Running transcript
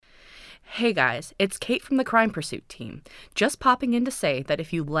Hey guys, it's Kate from the Crime Pursuit team. Just popping in to say that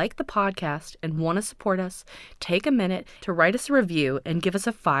if you like the podcast and want to support us, take a minute to write us a review and give us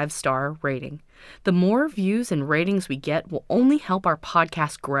a 5-star rating. The more views and ratings we get will only help our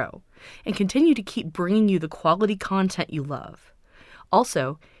podcast grow and continue to keep bringing you the quality content you love.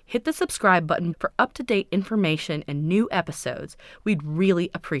 Also, hit the subscribe button for up-to-date information and new episodes. We'd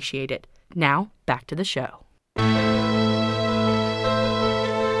really appreciate it. Now, back to the show.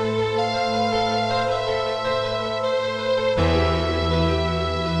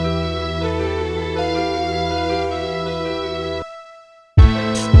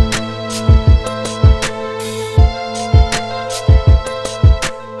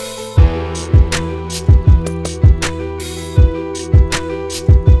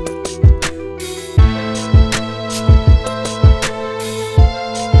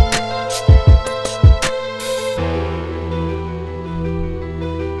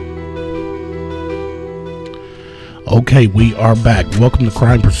 Okay, we are back. Welcome to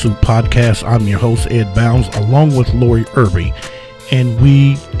Crime Pursuit Podcast. I'm your host, Ed Bounds, along with Lori Irby, and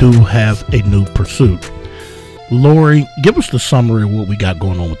we do have a new pursuit. Lori, give us the summary of what we got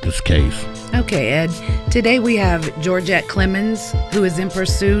going on with this case. Okay, Ed. Today we have Georgette Clemens, who is in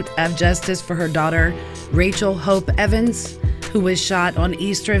pursuit of justice for her daughter, Rachel Hope Evans, who was shot on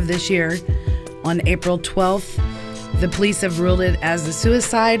Easter of this year on April 12th. The police have ruled it as a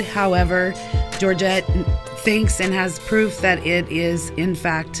suicide. However, Georgette thinks and has proof that it is, in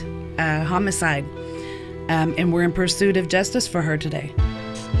fact, a homicide. And we're in pursuit of justice for her today.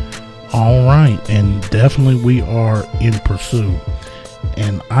 All right, and definitely we are in pursuit.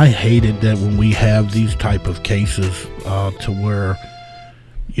 And I hate it that when we have these type of cases to where,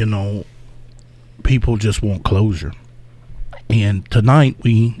 you know, people just want closure. And tonight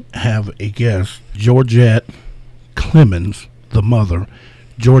we have a guest, Georgette Clemens, the mother.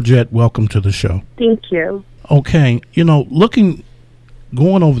 Georgette, welcome to the show. Thank you. Okay, you know,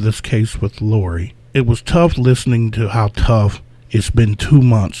 going over this case with Lori, it was tough listening to how tough it's been 2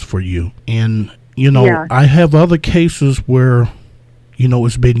 months for you. And, you know, yeah. I have other cases where, you know,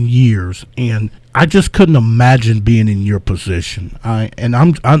 it's been years, and I just couldn't imagine being in your position.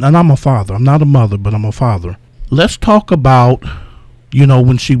 I'm a father. I'm not a mother, but I'm a father. Let's talk about, you know,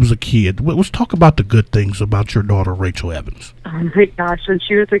 when she was a kid. Let's talk about the good things about your daughter, Rachel Evans. Oh my gosh, when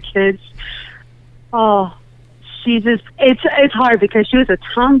she was a kid, it's hard because she was a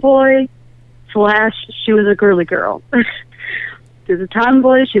tomboy / she was a girly girl. She was a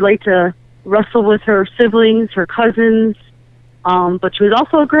tomboy. She liked to wrestle with her siblings, her cousins, but she was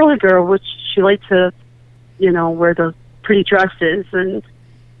also a girly girl, which she liked to, you know, wear the pretty dresses and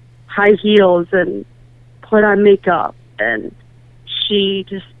high heels and put on makeup, and she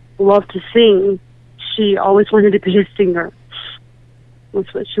just loved to sing. She always wanted to be a singer.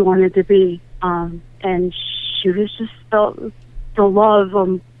 That's what she wanted to be. And she was just the love,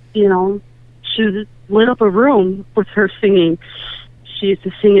 you know, she lit up a room with her singing. She used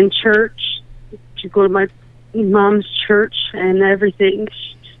to sing in church. She'd go to my mom's church and everything.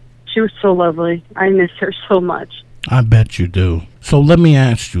 She was so lovely. I miss her so much. I bet you do. So let me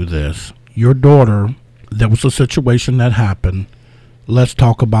ask you this. Your daughter, there was a situation that happened. Let's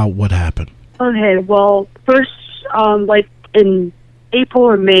talk about what happened. Okay, well, first, like in April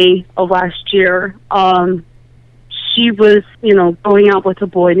or May of last year, she was, you know, going out with a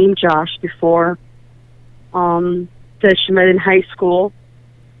boy named Josh before, that she met in high school.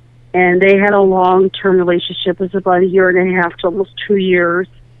 And they had a long-term relationship. It was about 1.5 years to almost 2 years.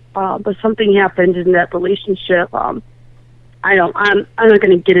 But something happened in that relationship. I'm not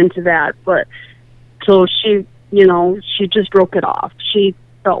going to get into that, but so she, you know, she just broke it off. She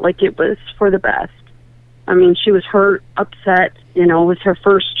felt like it was for the best. I mean, she was hurt, upset, you know, it was her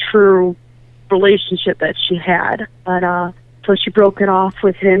first true relationship that she had. But, so she broke it off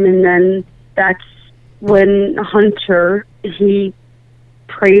with him, and then that's when Hunter, he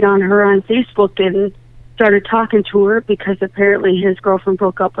preyed on her on Facebook and started talking to her because apparently his girlfriend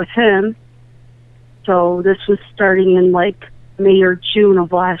broke up with him. So this was starting in like May or June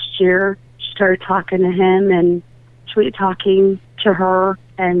of last year. She started talking to him and sweet talking to her,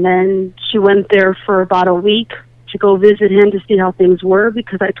 and then she went there for about a week to go visit him to see how things were,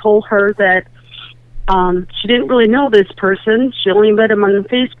 because I told her that she didn't really know this person. She only met him on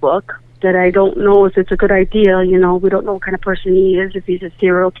Facebook, that I don't know if it's a good idea. You know, we don't know what kind of person he is, if he's a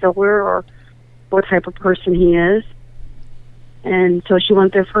serial killer or what type of person he is. And so she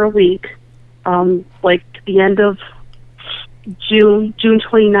went there for a week, like the end of June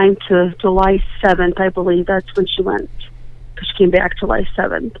 29th to July 7th, I believe. That's when she went, because she came back July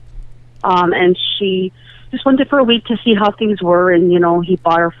 7th. And she just wanted for a week to see how things were. And, he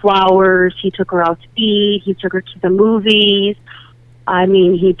bought her flowers. He took her out to eat. He took her to the movies. I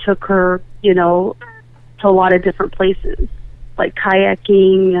mean, he took her, to a lot of different places, like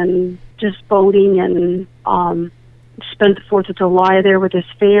kayaking and just boating, and spent the 4th of July there with his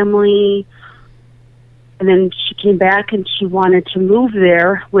family. And then she came back and she wanted to move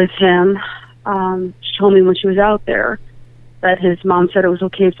there with him. She told me when she was out there that his mom said it was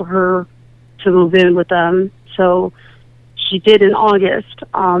okay for her to move in with them. So she did in August.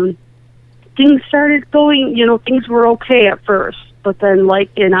 Things started going, things were okay at first. But then,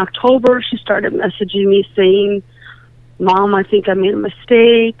 like, in October, she started messaging me saying, Mom, I think I made a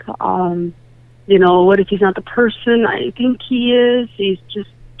mistake. What if he's not the person I think he is? He's just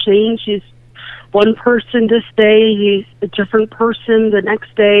changed. He's one person this day. He's a different person the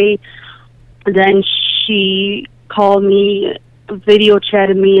next day. And then she called me, video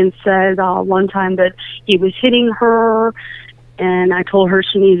chatted me, and said one time that he was hitting her. And I told her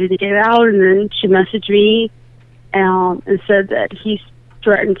she needed to get out. And then she messaged me and said that he's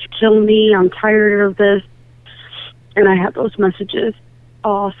threatened to kill me. I'm tired of this. And I have those messages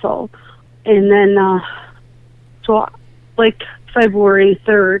also. And then, so like February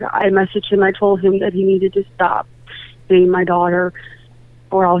 3rd, I messaged him. I told him that he needed to stop being my daughter,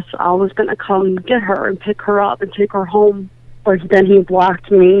 or else I was going to come get her and pick her up and take her home. But then he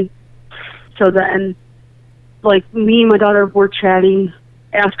blocked me. So then, like, me and my daughter were chatting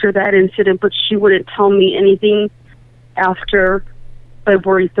after that incident, but she wouldn't tell me anything after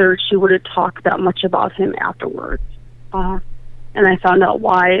February 3rd. She wouldn't talk that much about him afterwards. And I found out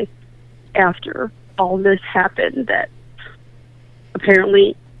why after all this happened, that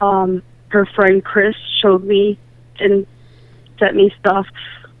apparently her friend Chris showed me and sent me stuff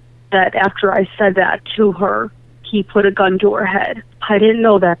that after I said that to her, he put a gun to her head. I didn't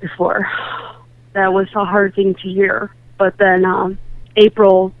know that before. That was a hard thing to hear. But then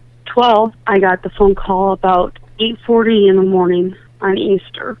April 12th, I got the phone call about 8:40 in the morning on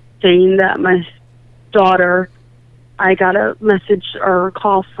Easter saying that my daughter, I got a message or a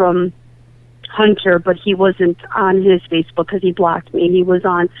call from Hunter, but he wasn't on his Facebook because he blocked me. He was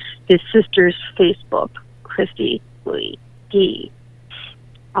on his sister's Facebook, Christy Lee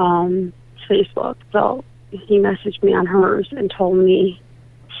Facebook. So he messaged me on hers and told me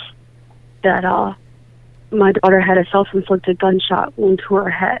that my daughter had a self-inflicted gunshot wound to her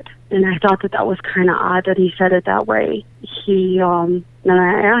head. And I thought that was kind of odd that he said it that way. And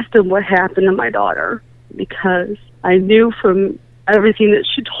I asked him what happened to my daughter, because I knew from everything that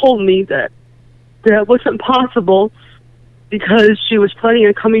she told me that wasn't possible, because she was planning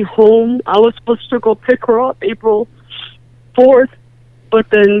on coming home. I was supposed to go pick her up April 4th, but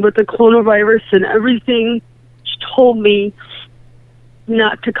then with the coronavirus and everything, she told me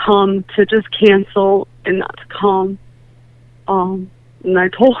not to come, to just cancel and not to come. And I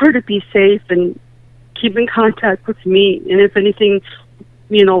told her to be safe and keep in contact with me. And if anything,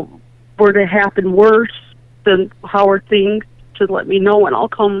 were to happen worse than how are things, to let me know and I'll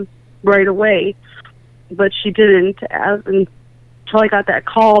come right away. But she didn't. Until I got that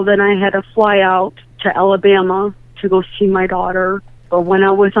call, then I had to fly out to Alabama to go see my daughter. But when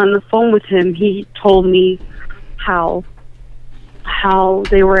I was on the phone with him, he told me how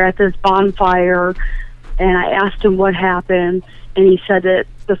they were at this bonfire, and I asked him what happened, and he said that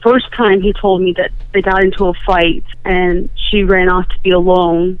the first time he told me that they got into a fight and she ran off to be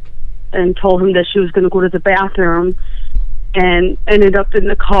alone and told him that she was going to go to the bathroom and ended up in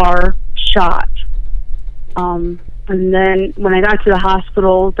the car shot. And then when I got to the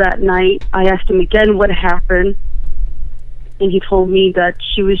hospital that night, I asked him again what happened, and he told me that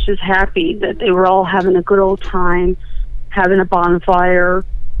she was just happy that they were all having a good old time, having a bonfire.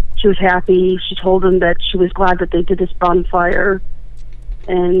 She was happy. She told him that she was glad that they did this bonfire,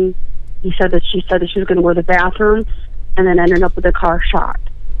 and he said that she said that she was going to go to the bathroom and then ended up with a car shot.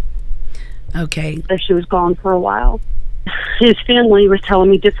 Okay. That she was gone for a while. His family was telling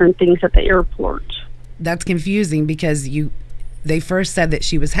me different things at the airport. That's confusing, because they first said that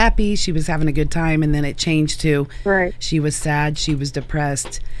she was happy, she was having a good time, and then it changed to she was sad, she was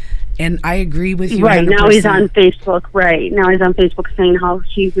depressed. And I agree with you. Right, 100%. now he's on Facebook. Right, now he's on Facebook saying how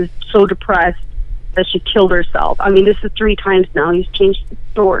she was so depressed that she killed herself. I mean, this is 3 times now he's changed the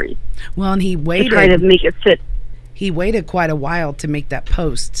story. Well, and he waited to try to make it fit. He waited quite a while to make that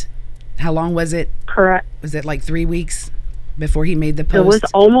post. How long was it? Correct. Was it like 3 weeks before he made the post?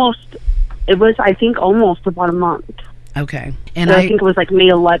 It was, I think, almost about a month. Okay. And I think it was like May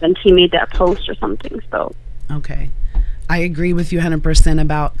 11th he made that post or something. So. Okay. I agree with you 100%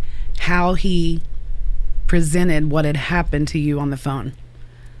 about how he presented what had happened to you on the phone.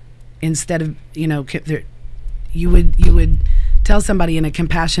 Instead of, you would tell somebody in a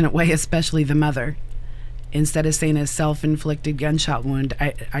compassionate way, especially the mother, instead of saying a self-inflicted gunshot wound.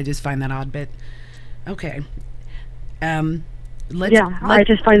 I just find that odd, but okay. I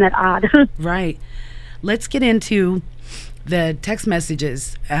just find that odd. Right. Let's get into the text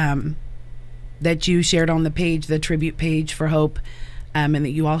messages that you shared on the page, the tribute page for Hope, and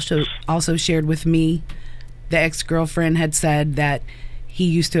that you also shared with me. The ex-girlfriend had said that he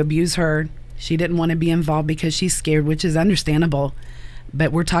used to abuse her. She didn't want to be involved because she's scared, which is understandable.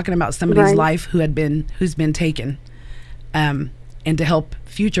 But we're talking about somebody's life who's been taken, and to help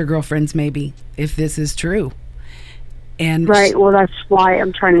future girlfriends, maybe, if this is true. And well, that's why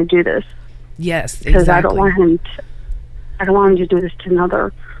I'm trying to do this. Yes, because exactly. I don't want him to do this to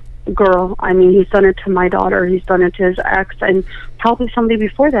another girl. I mean, he's done it to my daughter. He's done it to his ex, and probably somebody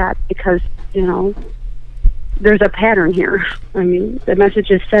before that. Because there's a pattern here. I mean, the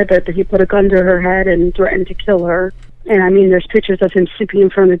messages said that he put a gun to her head and threatened to kill her. And I mean, there's pictures of him sleeping in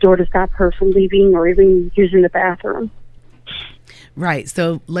front of the door to stop her from leaving or even using the bathroom. Right.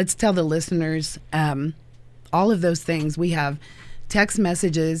 So let's tell the listeners all of those things. We have text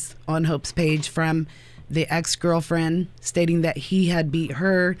messages on Hope's page from the ex-girlfriend stating that he had beat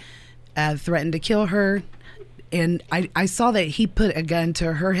her, threatened to kill her. And I saw that he put a gun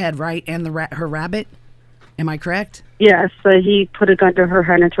to her head, right, and her rabbit. Am I correct? Yes, he put a gun to her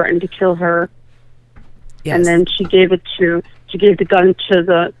head and threatened to kill her. Yes. And then she gave the gun to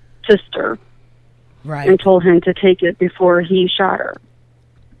the sister. Right. And told him to take it before he shot her.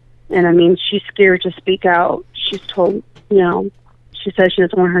 And I mean, she's scared to speak out. She's told, she says she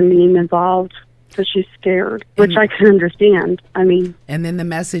doesn't want her name involved because she's scared, which I can understand. I mean. And then the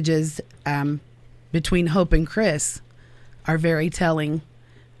messages between Hope and Chris are very telling,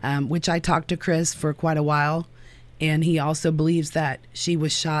 which I talked to Chris for quite a while, and he also believes that she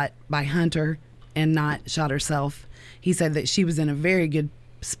was shot by Hunter and not shot herself. He said that she was in a very good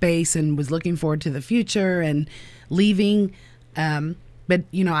space and was looking forward to the future and leaving. But,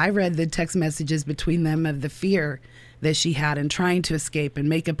 I read the text messages between them of the fear that she had and trying to escape and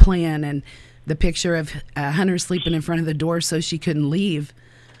make a plan, and the picture of Hunter sleeping in front of the door so she couldn't leave.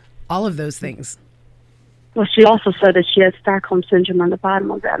 All of those things. Well, she also said that she had Stockholm Syndrome on the bottom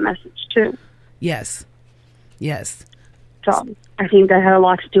of that message, too. Yes. So I think that had a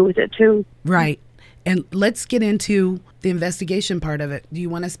lot to do with it, too. Right. And let's get into the investigation part of it. Do you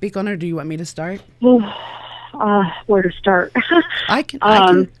want to speak on it, or do you want me to start? Well, where to start? I can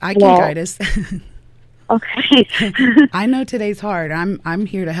guide us. Okay. I know today's hard. I'm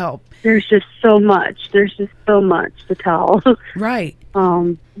here to help. There's just so much. To tell. Right.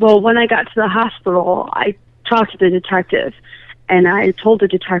 Well, when I got to the hospital, I talked to the detective, and I told the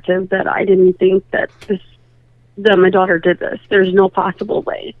detective that I didn't think that my daughter did this. There's no possible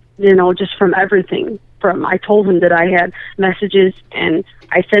way. Just from everything. I told him that I had messages, and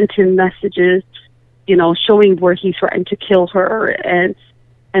I sent him messages, showing where he threatened to kill her, and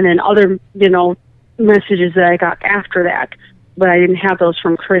then other, messages that I got after that, but I didn't have those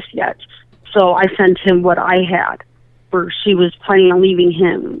from Chris yet. So I sent him what I had, where she was planning on leaving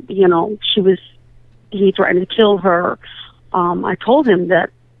him. He threatened to kill her. I told him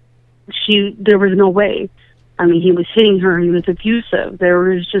that there was no way. I mean, he was hitting her. He was abusive. There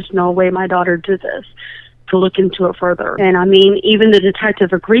was just no way my daughter did this, to look into it further. And I mean, even the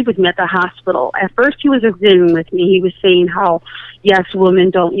detective agreed with me at the hospital. At first he was agreeing with me. He was saying how, yes, women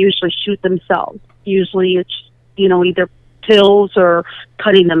don't usually shoot themselves. Usually it's, either pills or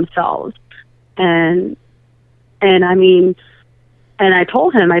cutting themselves. And I mean, and I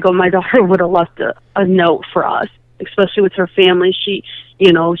told him, I go, my daughter would have left a note for us, especially with her family. She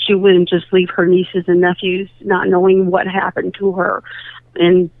wouldn't just leave her nieces and nephews not knowing what happened to her.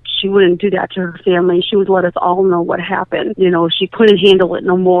 And she wouldn't do that to her family. She would let us all know what happened. She couldn't handle it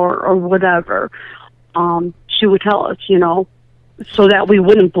no more or whatever. She would tell us, so that we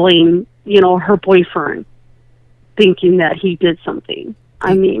wouldn't blame, her boyfriend, thinking that he did something.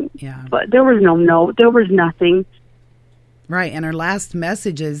 I mean, yeah. But there was no note. There was nothing. Right. And her last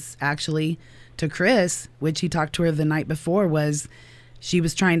messages, actually, to Chris, which he talked to her the night before, was she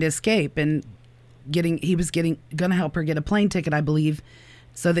was trying to escape and he was going to help her get a plane ticket, I believe,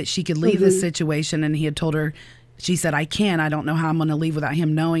 so that she could leave the situation. And he had told her, she said, I don't know how I'm going to leave without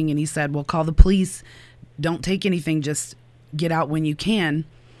him knowing. And he said, well, call the police. Don't take anything. Just get out when you can.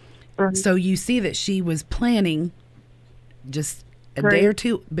 Right. So you see that she was planning just a day or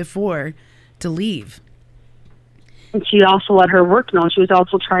two before to leave. And she also let her work know. She was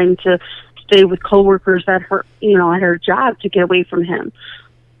also trying to stay with coworkers at her, at her job to get away from him.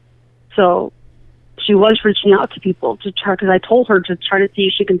 So she was reaching out to people to try, because I told her to try to see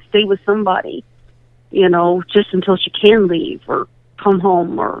if she can stay with somebody, just until she can leave or come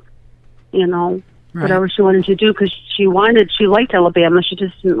home or, whatever she wanted to do, because she liked Alabama. She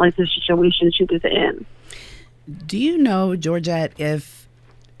just didn't like the situation she was in. Do you know, Georgette, if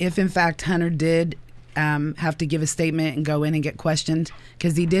in fact Hunter did have to give a statement and go in and get questioned?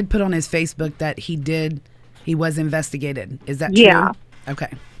 Because he did put on his Facebook that he was investigated. Is that true? Yeah.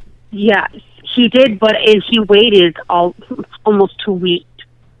 Okay. Yes, he did, but he waited almost 2 weeks.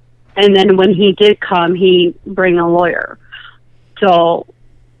 And then when he did come, he bring a lawyer. So,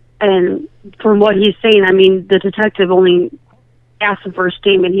 and from what he's saying, I mean, the detective only asked him for a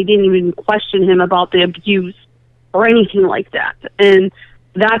statement. He didn't even question him about the abuse or anything like that. And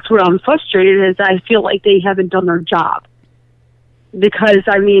that's where I'm frustrated, is I feel like they haven't done their job. Because,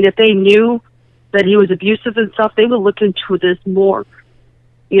 I mean, if they knew that he was abusive and stuff, they would look into this more,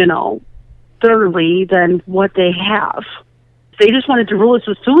 thoroughly than what they have. They just wanted to rule this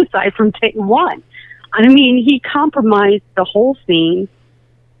as suicide from day one. I mean, he compromised the whole scene.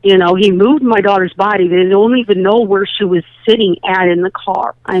 He moved my daughter's body. They don't even know where she was sitting at in the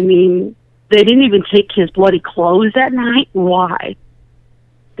car. I mean, they didn't even take his bloody clothes that night. Why?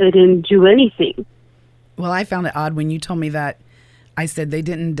 They didn't do anything. Well, I found it odd when you told me that. I said they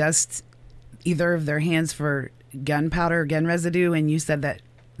didn't dust either of their hands for gunpowder or gun residue, and you said that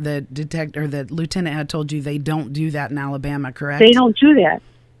the lieutenant had told you they don't do that in Alabama, correct? They don't do that.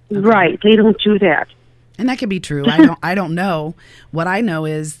 Okay. Right, they don't do that. And that could be true. I don't know. What I know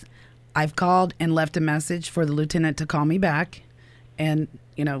is I've called and left a message for the lieutenant to call me back and,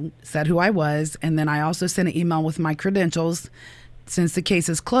 said who I was. And then I also sent an email with my credentials, since the case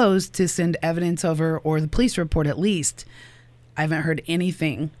is closed, to send evidence over, or the police report at least. I haven't heard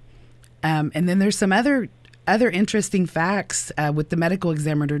anything. And then there's some other interesting facts with the medical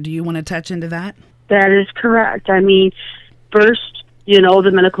examiner. Do you want to touch into that? That is correct. I mean, first,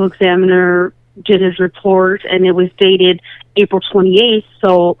 the medical examiner did his report, and it was dated April 28th,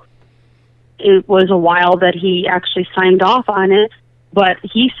 so it was a while that he actually signed off on it, but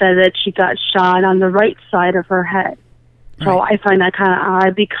he said that she got shot on the right side of her head. Right. So I find that kind of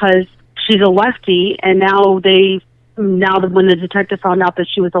odd, because she's a lefty, and when the detective found out that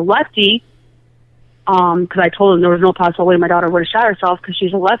she was a lefty, because I told him there was no possible way my daughter would have shot herself because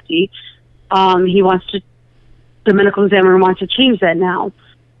she's a lefty, the medical examiner wants to change that now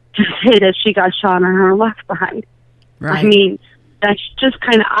to say that she got shot on her left side. Right. I mean, that's just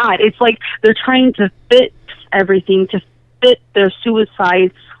kind of odd. It's like they're trying to fit everything to fit their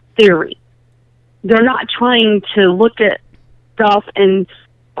suicide theory. They're not trying to look at stuff and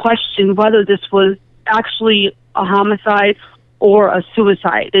question whether this was actually a homicide or a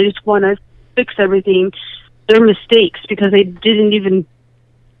suicide. They just want to fix everything, their mistakes, because they didn't even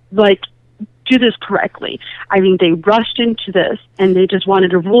do this correctly. I mean, they rushed into this and they just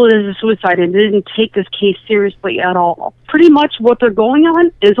wanted to rule it as a suicide, and they didn't take this case seriously at all. Pretty much what they're going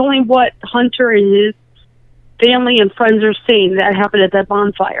on is only what Hunter and his family and friends are saying that happened at that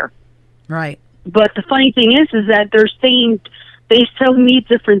bonfire. Right. But the funny thing is that they're saying they tell me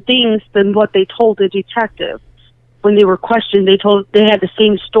different things than what they told the detective. When they were questioned, they had the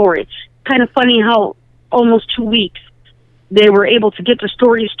same story. Kind of funny how almost 2 weeks they were able to get the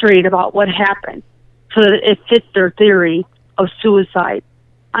story straight about what happened so that it fits their theory of suicide.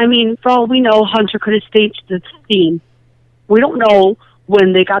 I mean, for all we know, Hunter could have staged the scene. We don't know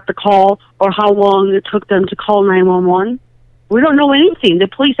when they got the call or how long it took them to call 911. We don't know anything. The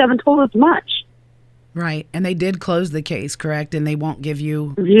police haven't told us much. Right. And they did close the case, correct? And they won't give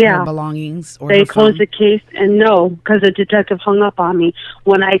you her belongings or they closed the case, and no, because the detective hung up on me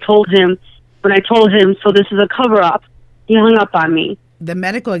when I told him, so this is a cover-up. He hung up on me. The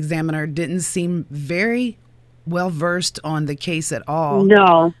medical examiner didn't seem very well versed on the case at all.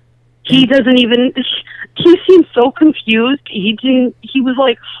 No. He doesn't even, he seemed so confused. He was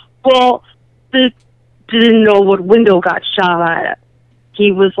like, well, didn't know what window got shot at.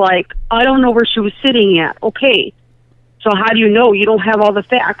 He was like, I don't know where she was sitting at. Okay. So how do you know? You don't have all the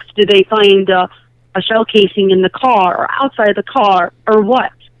facts. Did they find a shell casing in the car or outside the car or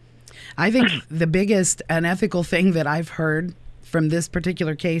what? I think the biggest unethical thing that I've heard from this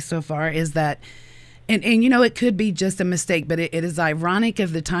particular case so far is that, and it could be just a mistake, but it is ironic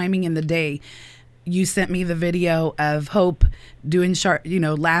of the timing and the day. You sent me the video of Hope doing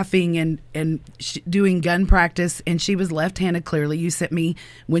laughing and doing gun practice, and she was left-handed. Clearly, you sent me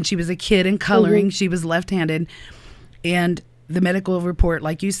when she was a kid and coloring. Mm-hmm. She was left-handed, and the medical report,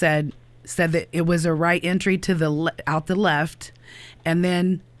 like you said that it was a right entry to out the left, and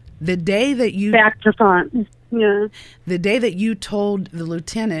then the day that you back to front, yeah. The day that you told the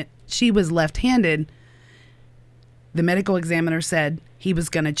lieutenant she was left-handed, the medical examiner said he was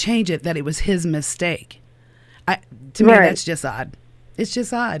going to change it, that it was his mistake. To me, that's just odd. It's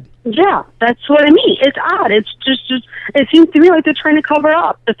just odd. Yeah, that's what I mean. It's odd. It's just it seems to me like they're trying to cover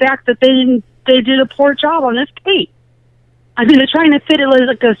up the fact that they did a poor job on this case. I mean, they're trying to fit it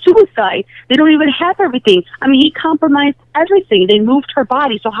like a suicide. They don't even have everything. I mean, he compromised everything. They moved her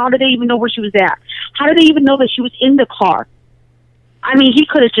body, so how did they even know where she was at? How did they even know that she was in the car? I mean, he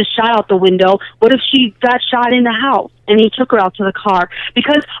could have just shot out the window. What if she got shot in the house and he took her out to the car?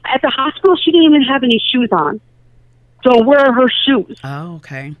 Because at the hospital, she didn't even have any shoes on. So where are her shoes? Oh,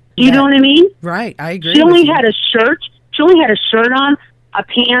 okay. You know what I mean? Right, I agree. She only had a shirt. She only had a shirt on, a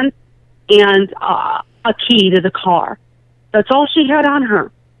pants, and a key to the car. That's all she had on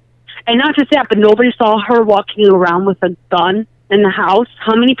her. And not just that, but nobody saw her walking around with a gun in the house.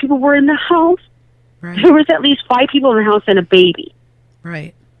 How many people were in the house? Right. There was at least 5 people in the house and a baby.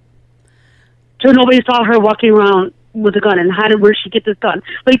 Right. So nobody saw her walking around with a gun. And where'd she get this gun?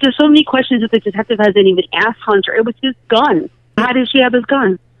 Like, there's so many questions that the detective hasn't even asked Hunter. It was his gun. How did she have his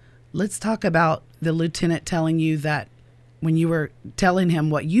gun? Let's talk about the lieutenant telling you that when you were telling him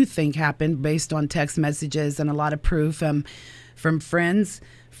what you think happened based on text messages and a lot of proof from friends,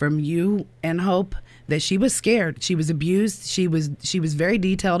 from you and Hope, that she was scared. She was abused. She was very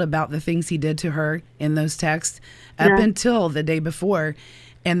detailed about the things he did to her in those texts up until the day before,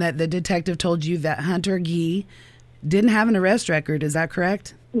 and that the detective told you that Hunter Gee didn't have an arrest record. Is that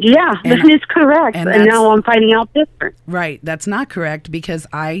correct? Yeah, that is correct. And now I'm finding out different. Right. That's not correct, because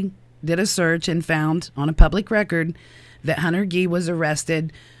I did a search and found on a public record that Hunter Gee was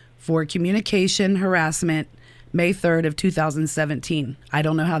arrested for communication harassment May 3rd of 2017. I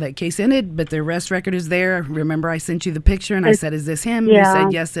don't know how that case ended, but the arrest record is there. Remember, I sent you the picture and I said, is this him? Yeah. You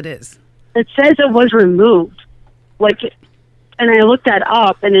said, yes, it is. It says it was removed. And I looked that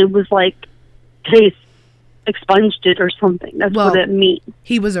up, and it was like, case expunged it or something. That's what it means.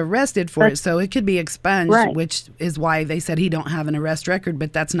 He was arrested for it, so it could be expunged, right. Which is why they said he don't have an arrest record,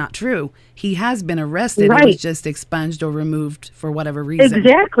 but that's not true. He has been arrested. Right. It was just expunged or removed for whatever reason.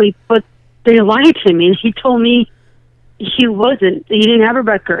 Exactly, but they lied to me, and he told me he wasn't. He didn't have a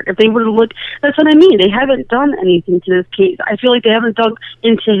record. If they would have looked, that's what I mean. They haven't done anything to this case. I feel like they haven't dug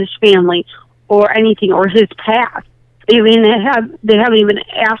into his family or anything, or his past. They haven't even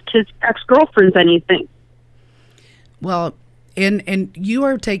asked his ex-girlfriends anything. Well, and you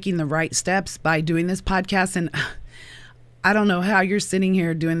are taking the right steps by doing this podcast, and I don't know how you're sitting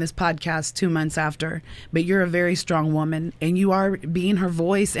here doing this podcast 2 months after, but you're a very strong woman, and you are being her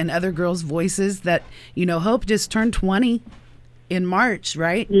voice and other girls' voices that, Hope just turned 20 in March,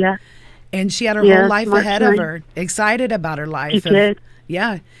 right? Yeah. And she had her whole life March ahead 9th. of her, excited about her life. She did.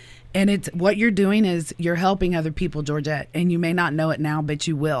 Yeah. And it's what you're doing is you're helping other people, Georgette, and you may not know it now, but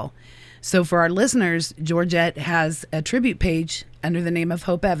you will. So for our listeners, Georgette has a tribute page under the name of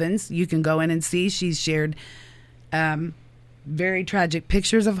Hope Evans. You can go in and see. She's shared very tragic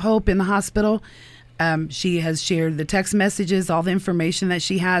pictures of Hope in the hospital. She has shared the text messages, all the information that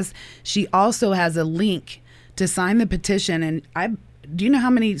she has. She also has a link to sign the petition. And do you know how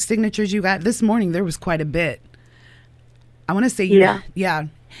many signatures you got? This morning there was quite a bit. I want to say yeah.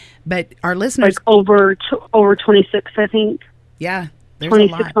 But our listeners, like over 26, I think. Yeah, there's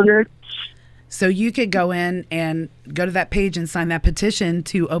 2,600. So you could go in and go to that page and sign that petition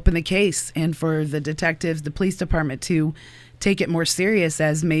to open the case, and for the detectives, the police department, to take it more serious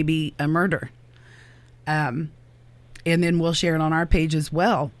as maybe a murder. And then we'll share it on our page as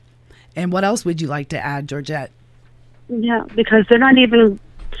well. And what else would you like to add, Georgette? Yeah, because they're not even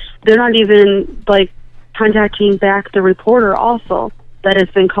like contacting back the reporter also that has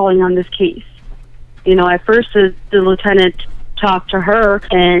been calling on this case. At first the lieutenant talked to her,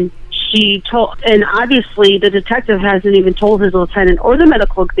 and and obviously the detective hasn't even told his lieutenant or the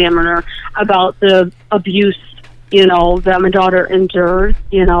medical examiner about the abuse, that my daughter endured,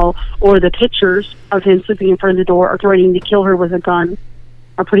 or the pictures of him sleeping in front of the door or threatening to kill her with a gun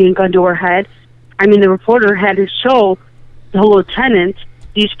or putting a gun to her head. I mean, the reporter had to show the lieutenant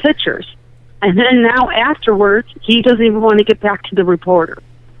these pictures. And then now afterwards, he doesn't even want to get back to the reporter.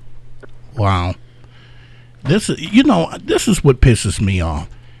 Wow. This is what pisses me off.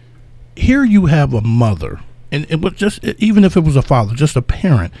 Here you have a mother, and it was just, even if it was a father, just a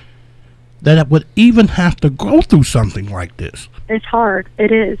parent, that would even have to go through something like this. It's hard.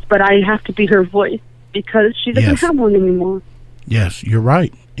 It is. But I have to be her voice because she doesn't have one anymore. Yes, you're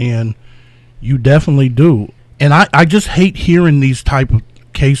right. And you definitely do. And I just hate hearing these type of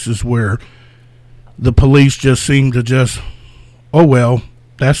cases where the police just seem to just, oh, well,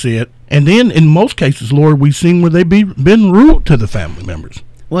 that's it. And then in most cases, Lord, we've seen where they've been rude to the family members.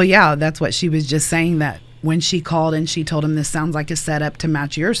 Well, yeah, that's what she was just saying, that when she called and she told him this sounds like a setup to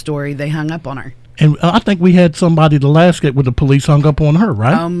match your story, they hung up on her. And I think we had somebody the last get where the police hung up on her,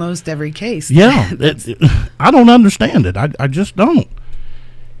 right? Almost every case. Yeah. I don't understand it. I just don't.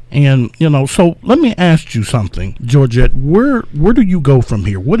 And, so let me ask you something, Georgette. Where do you go from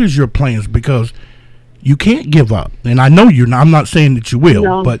here? What is your plans? Because you can't give up. And I know you're not. I'm not saying that you will,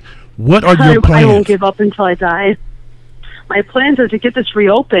 No. but what are your plans? I won't give up until I die. My plans are to get this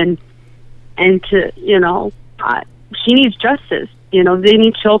reopened and to, she needs justice. They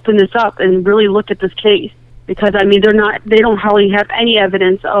need to open this up and really look at this case because, they don't hardly have any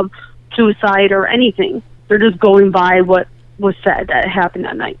evidence of suicide or anything. They're just going by what was said that happened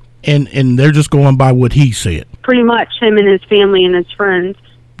that night. And they're just going by what he said. Pretty much him and his family and his friends.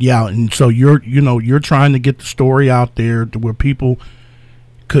 Yeah, and so you're trying to get the story out there to where people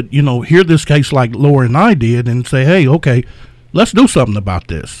could, hear this case like Laura and I did and say, hey, okay, let's do something about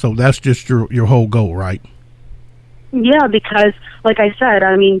this. So that's just your whole goal, right? Yeah, because like I said,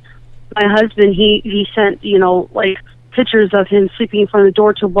 my husband, he sent, pictures of him sleeping in front of the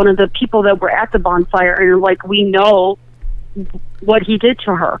door to one of the people that were at the bonfire, and we know what he did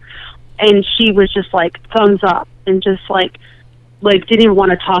to her. And she was just thumbs up and just didn't even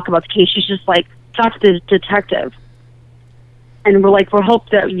want to talk about the case. She's just talk to the detective. And we're hope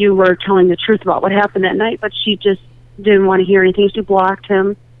that you were telling the truth about what happened that night, but she just didn't want to hear anything. She blocked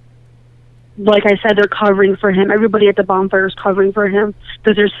him. Like I said, they're covering for him. Everybody at the bonfire is covering for him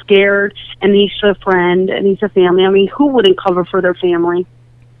because they're scared, and he's a friend, and he's a family. Who wouldn't cover for their family?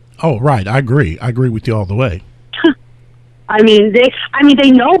 Oh, right. I agree. I agree with you all the way.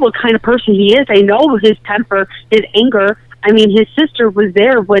 They know what kind of person he is. They know his temper, his anger. His sister was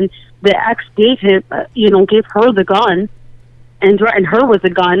there when the ex gave him, gave her the gun and threatened her with the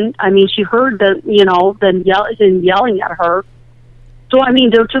gun. She heard them yelling at her. So,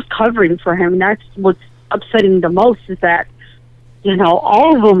 they're just covering for him. That's what's upsetting the most is that,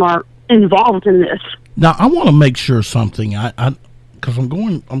 all of them are involved in this. Now, I want to make sure something, because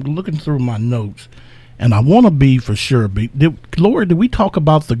I'm looking through my notes, and I want to be for sure. Laura, did we talk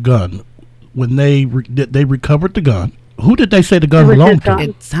about the gun when they recovered the gun? Who did they say the gun belonged to?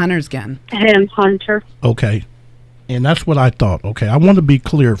 It's Hunter's gun. Him, Hunter. Okay. And that's what I thought. Okay, I want to be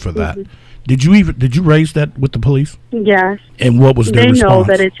clear for that. Mm-hmm. Did you raise that with the police? Yes. And what was their response? They know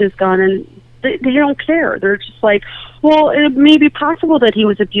that it's his gun, and they don't care. They're just well, it may be possible that he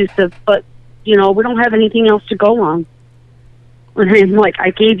was abusive, but, we don't have anything else to go on. And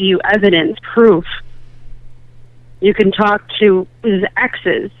I gave you evidence, proof. You can talk to his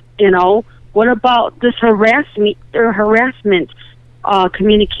exes, What about this harassment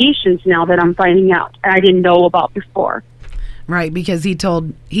communications now that I'm finding out I didn't know about before? Right, because he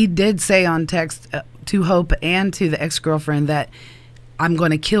did say on text to Hope and to the ex-girlfriend that I'm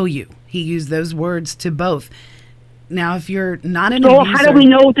going to kill you. He used those words to both. Now, if you're not an abuser... how do we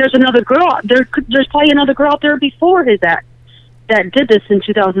know there's another girl? There's probably another girl out there before his ex that did this in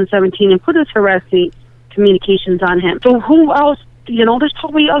 2017 and put his harassing communications on him. So who else? There's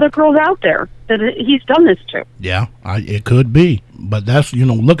probably other girls out there that he's done this to. Yeah, it could be. But that's,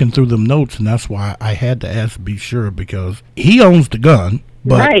 looking through them notes, and that's why I had to ask to be sure, because he owns the gun.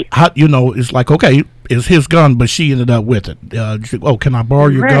 But, right. It's okay, it's his gun, but she ended up with it. Can I borrow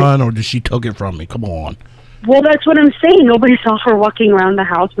your gun, or did she took it from me? Come on. Well, that's what I'm saying. Nobody saw her walking around the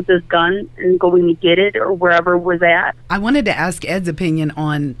house with this gun and going to get it or wherever it was at. I wanted to ask Ed's opinion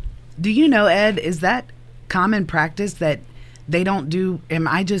on, do you know, Ed, is that common practice that they don't do, am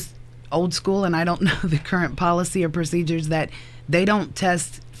I just old school and I don't know the current policy or procedures that they don't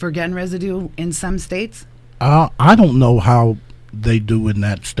test for gun residue in some states? I don't know how they do in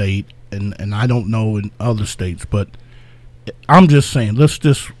that state, and I don't know in other states, but I'm just saying, let's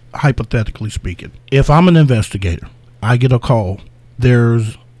just hypothetically speaking, if I'm an investigator, I get a call,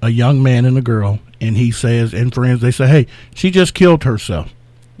 there's a young man and a girl, and he says, and friends, they say, hey, she just killed herself.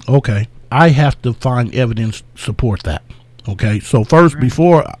 Okay, I have to find evidence to support that. Okay, so first,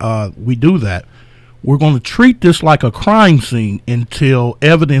 before we do that, we're going to treat this like a crime scene until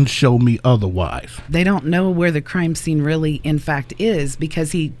evidence show me otherwise. They don't know where the crime scene really, in fact, is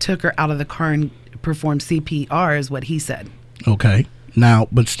because he took her out of the car and performed CPR, is what he said. Okay, now,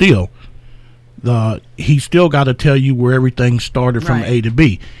 but still, he still got to tell you where everything started from A to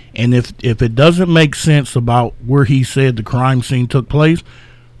B. And if it doesn't make sense about where he said the crime scene took place,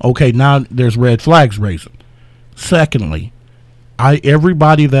 okay, now there's red flags raising. Secondly,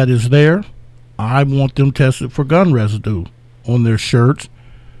 everybody that is there, I want them tested for gun residue on their shirts,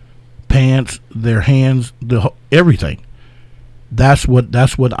 pants, their hands, everything. That's what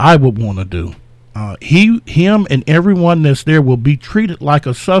I would want to do. Him, and everyone that's there will be treated like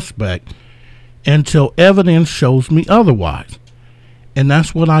a suspect until evidence shows me otherwise. And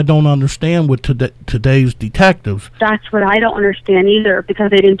that's what I don't understand with today's detectives. That's what I don't understand either,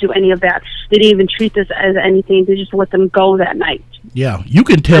 because they didn't do any of that. They didn't even treat this as anything. They just let them go that night. Yeah, you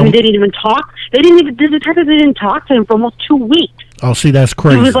can tell. I mean, they didn't even talk. The detectives didn't talk to him for almost 2 weeks. Oh, see, that's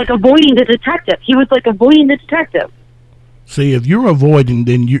crazy. He was like avoiding the detective. See, if you're avoiding,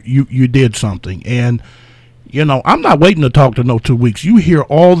 then you did something. And, you know, I'm not waiting to talk to no 2 weeks. You hear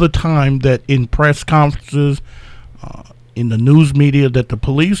all the time that in press conferences, in the news media, that the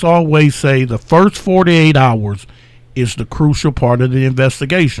police always say the first 48 hours is the crucial part of the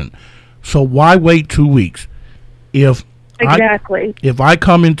investigation. So why wait 2 weeks? Exactly. If I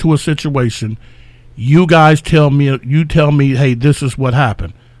come into a situation, you guys tell me, hey, this is what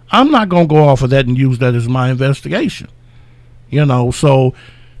happened. I'm not going to go off of that and use that as my investigation. You know, so,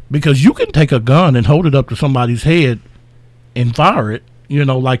 because you can take a gun and hold it up to somebody's head and fire it, you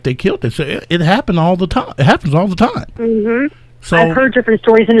know, like they killed it. So it happened all the time. It happens all the time. Mm-hmm. So I've heard different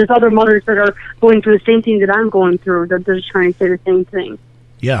stories, and there's other mothers that are going through the same thing that I'm going through. That they're trying to say the same thing.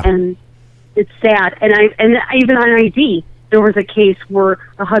 Yeah. And it's sad. And even on ID, there was a case where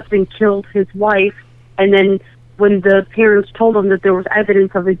a husband killed his wife, and then when the parents told him that there was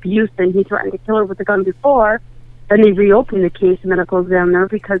evidence of abuse and he threatened to kill her with a gun before, then they reopened the case, the medical examiner,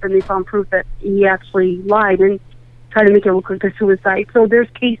 because then they found proof that he actually lied and tried to make it look like a suicide. So there's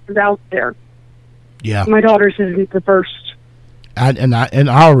cases out there. Yeah. My daughter's isn't the first. I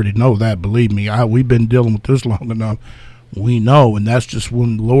already know that. Believe me, we've been dealing with this long enough. We know, and that's just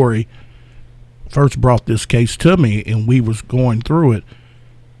when Lori first brought this case to me, and we was going through it.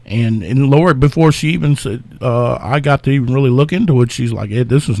 And Lori, before she even said, I got to even really look into it, she's like, hey,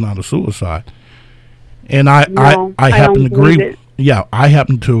 this is not a suicide. And I happen to agree. Yeah, I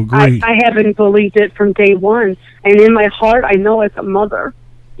happen to agree. I haven't believed it from day one. And in my heart, I know as a mother,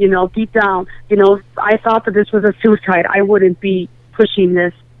 you know, deep down, you know, I thought that this was a suicide. I wouldn't be pushing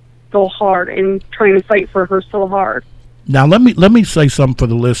this so hard and trying to fight for her so hard. Now, let me say something for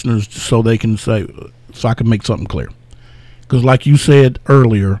the listeners so they can say, so I can make something clear. Because like you said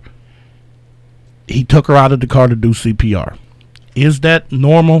earlier, he took her out of the car to do CPR. Is that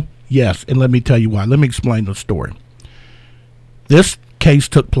normal? Yes, and let me tell you why. Let me explain the story. This case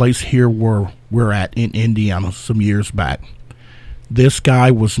took place here where we're at in Indiana some years back. This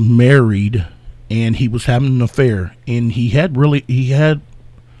guy was married, and he was having an affair, and he had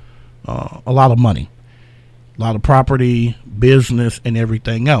a lot of money, a lot of property, business, and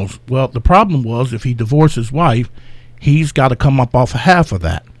everything else. Well, the problem was if he divorced his wife, he's got to come up off of half of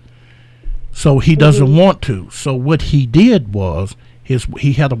that. So he doesn't want to. So what he did was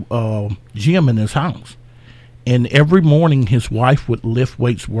he had a gym in his house, and every morning his wife would lift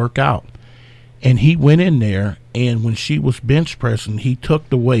weights, work out, and he went in there, and when she was bench pressing, he took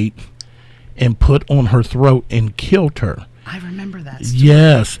the weight and put on her throat and killed her. I remember that story.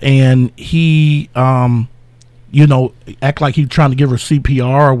 Yes, and he you know, act like he was trying to give her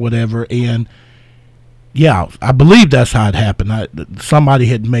CPR or whatever, and yeah, I believe that's how it happened. Somebody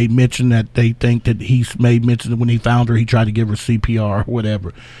had made mention that they think that he made mention that when he found her, he tried to give her CPR or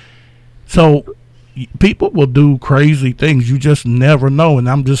whatever. So people will do crazy things. You just never know, and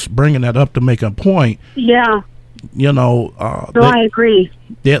I'm just bringing that up to make a point. Yeah. You know. I agree.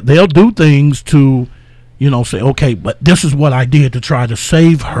 They'll do things to, you know, say, okay, but this is what I did to try to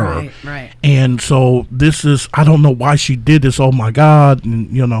save her. Right. And so this is, I don't know why she did this. Oh, my God. And,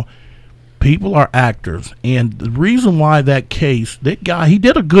 you know. People are actors, and the reason why that guy, he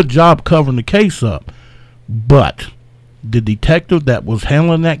did a good job covering the case up, but the detective that was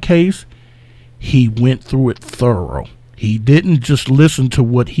handling that case, he went through it thorough. He didn't just listen to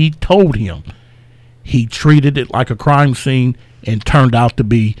what he told him. He treated it like a crime scene, and turned out to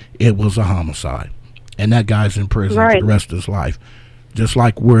be it was a homicide, and that guy's in prison for the rest of his life, just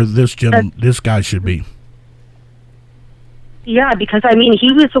like where this guy should be. Yeah, because, I mean,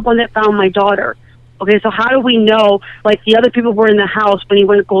 he was the one that found my daughter. Okay, so how do we know, like, the other people were in the house when he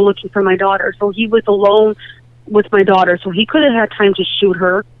went to go looking for my daughter, so he was alone with my daughter, so he could have had time to shoot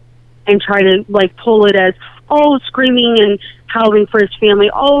her and try to, like, pull it as, oh, screaming and howling for his family,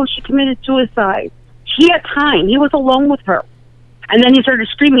 oh, she committed suicide. He had time. He was alone with her. And then he started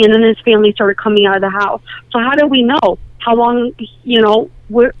screaming, and then his family started coming out of the house. So how do we know how long, you know,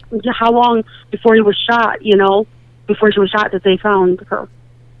 how long before he was shot, you know, before she was shot that they found her?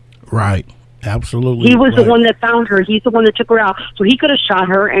 Right. Absolutely. He was the one that found her. He's the one that took her out. So he could have shot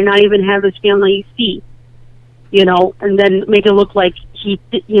her and not even have his family see, you know, and then make it look like he,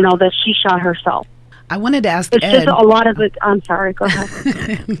 you know, that she shot herself. I wanted to ask it's Ed. just a lot of it. I'm sorry. Go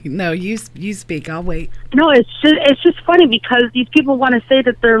ahead. No, you speak. I'll wait. No, it's just funny because these people want to say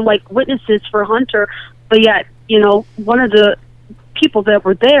that they're like witnesses for Hunter, but yet, one of the people that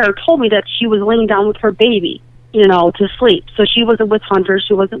were there told me that she was laying down with her baby, to sleep. So she wasn't with Hunter.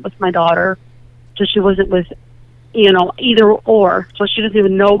 She wasn't with my daughter. So she wasn't with, either or. So she doesn't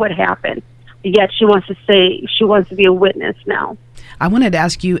even know what happened. But yet she wants to be a witness now. I wanted to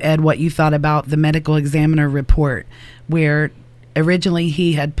ask you, Ed, what you thought about the medical examiner report, where originally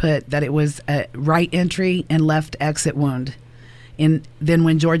he had put that it was a right entry and left exit wound. And then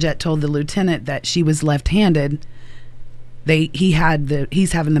when Georgette told the lieutenant that she was left-handed, he's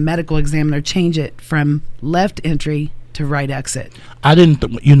having the medical examiner change it from left entry to right exit. I couldn't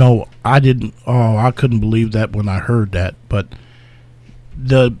believe that when I heard that, but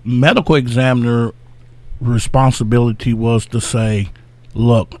the medical examiner responsibility was to say,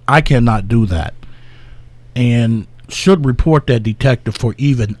 look, I cannot do that, and should report that detective for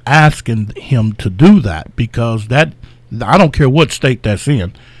even asking him to do that, because that, I don't care what state that's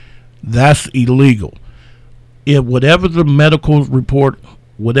in, that's illegal. If whatever the medical report,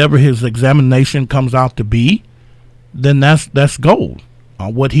 whatever his examination comes out to be, then that's gold.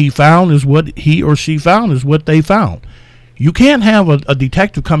 What he found is what he or she found is what they found. You can't have a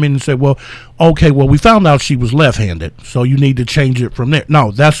detective come in and say, well, we found out she was left-handed, so you need to change it from there.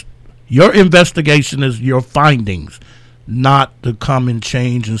 No, that's your investigation is your findings, not to come and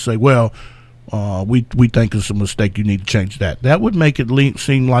change and say, well, we think it's a mistake, you need to change that. That would make it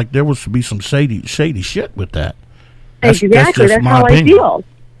seem like there was to be some shady shit with that. Exactly, that's how I feel.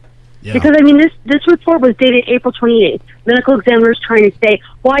 Yeah. Because, this report was dated April 28th. Medical examiner's trying to say,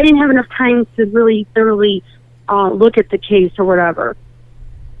 well, I didn't have enough time to really thoroughly look at the case or whatever.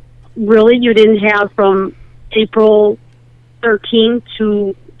 Really? You didn't have from April 13th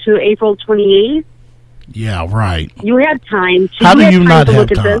to April 28th? Yeah, right. You had time. How do you not have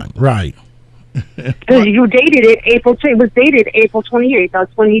time? Right. Because you dated it it was dated April 28th.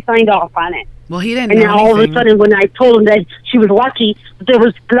 That's when he signed off on it. Well, he didn't and know now all of a sudden when I told him that she was lucky,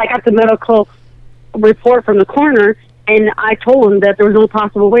 because I got the medical report from the coroner, and I told him that there was no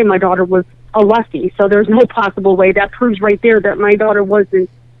possible way my daughter was a lefty. So there's no possible way. That proves right there that my daughter wasn't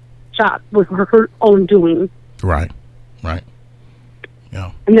shot with her own doing. Right.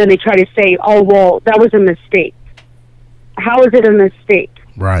 Yeah. And then they try to say, oh, well, that was a mistake. How is it a mistake?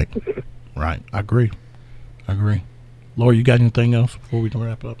 Right. I agree. Laura, you got anything else before we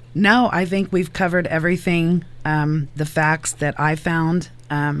wrap up? No, I think we've covered everything, the facts that I found,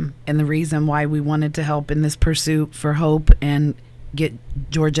 and the reason why we wanted to help in this pursuit for hope and get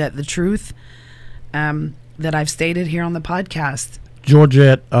Georgette the truth that I've stated here on the podcast.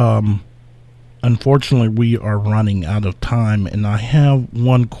 Georgette, unfortunately, we are running out of time, and I have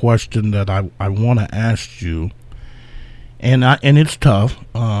one question that I want to ask you, and it's tough,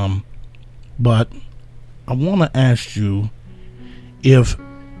 but I want to ask you, if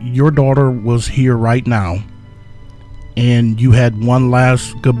your daughter was here right now and you had one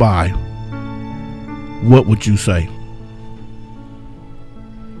last goodbye, what would you say?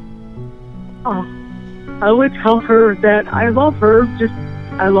 Oh, I would tell her that I love her.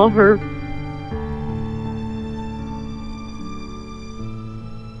 I love her.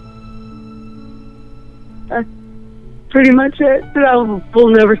 That's pretty much it. That I will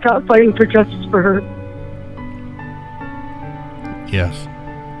never stop fighting for justice for her. Yes.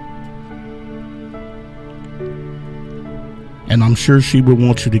 And I'm sure she would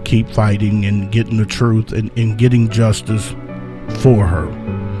want you to keep fighting and getting the truth and getting justice for her.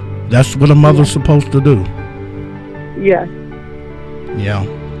 That's what a mother's supposed to do. Yes. Yeah.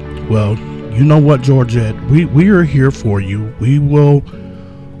 Well, you know what, Georgette? We are here for you. We will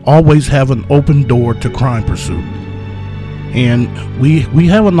always have an open door to Crime Pursuit. And we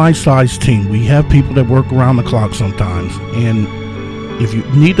have a nice sized team. We have people that work around the clock sometimes. And if you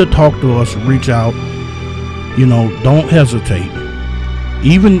need to talk to us, reach out. Don't hesitate.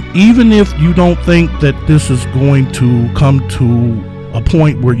 Even if you don't think that this is going to come to a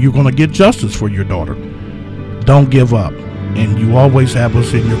point where you're going to get justice for your daughter, don't give up. And you always have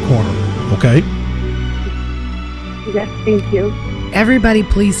us in your corner, okay? Yes, thank you. Everybody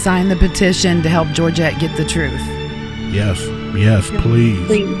please sign the petition to help Georgette get the truth. Yes, please.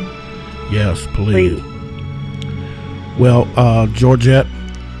 Yes, please. Well, Georgette,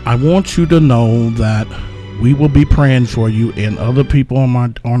 I want you to know that we will be praying for you, and other people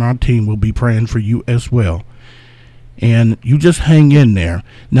on our team will be praying for you as well. And you just hang in there.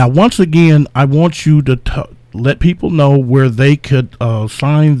 Now, once again, I want you to let people know where they could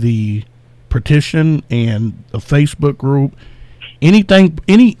sign the petition and the Facebook group, anything,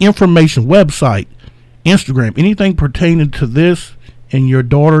 any information, website. Instagram, anything pertaining to this and your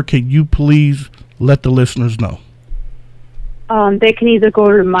daughter, can you please let the listeners know? They can either go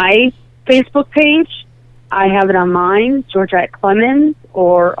to my Facebook page. I have it on mine, Georgette Clemens,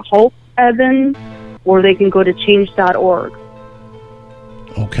 or Hope Evans, or they can go to change.org.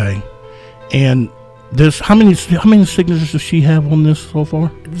 Okay. And this, how many signatures does she have on this so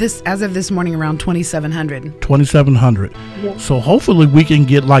far? This, as of this morning, around 2,700. 2,700. Yeah. So hopefully we can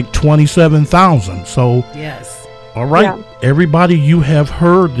get like 27,000. So Yes. all right, Yeah. Everybody, you have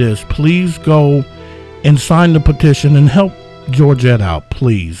heard this. Please go and sign the petition and help Georgette out,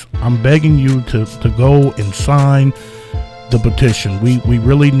 please. I'm begging you to go and sign the petition. We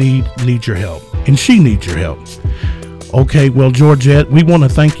really need your help, and she needs your help. Okay, well, Georgette, we want to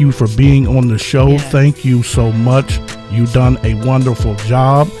thank you for being on the show. Yes. Thank you so much. You've done a wonderful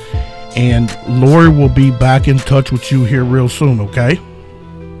job, and Lori will be back in touch with you here real soon, okay?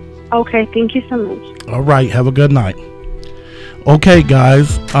 Okay, thank you so much. All right, have a good night. Okay,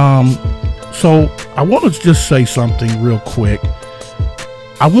 guys, so I want to just say something real quick.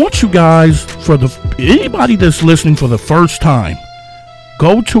 I want you guys, anybody that's listening for the first time,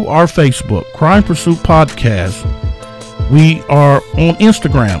 go to our Facebook, Crime Pursuit Podcast. We are on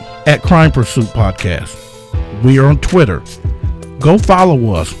Instagram at Crime Pursuit Podcast. We are on Twitter. Go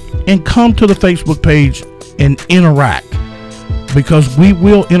follow us and come to the Facebook page and interact, because we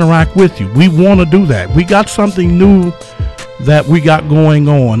will interact with you. We want to do that. We got something new that we got going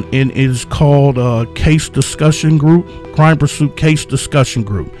on, and it is called Case Discussion Group, Crime Pursuit Case Discussion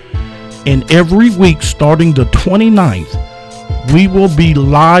Group. And every week starting the 29th, we will be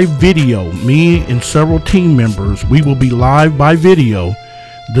live video. Me and several team members, we will be live by video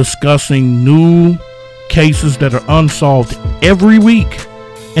discussing new cases that are unsolved every week.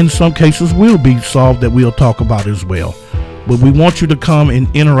 And some cases will be solved that we'll talk about as well. But we want you to come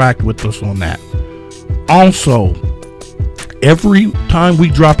and interact with us on that. Also, every time we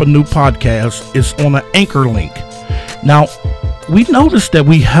drop a new podcast, it's on an anchor link. Now, we noticed that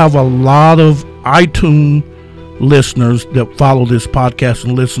we have a lot of iTunes listeners that follow this podcast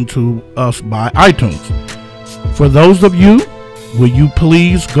and listen to us by iTunes. For those of you, will you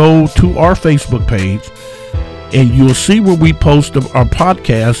please go to our Facebook page, and you'll see where we post our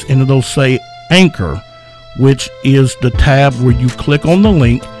podcast, and it'll say Anchor, which is the tab where you click on the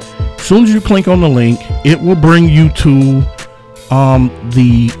link. As soon as you click on the link, it will bring you to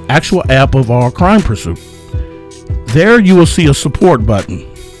the actual app of our Crime Pursuit. There you will see a support button.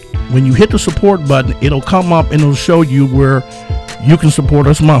 When you hit the support button, it'll come up and it'll show you where you can support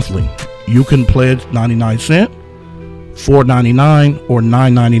us monthly. You can pledge 99 cents, $4.99, or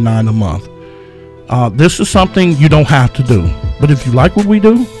 $9.99 a month. This is something you don't have to do. But if you like what we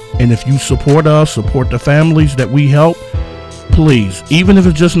do, and if you support us, support the families that we help, please, even if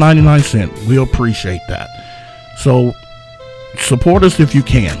it's just 99 cents, we'll appreciate that. So support us if you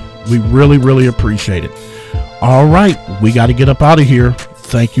can. We really, really appreciate it. All right, we got to get up out of here.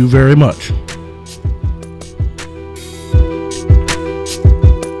 Thank you very much.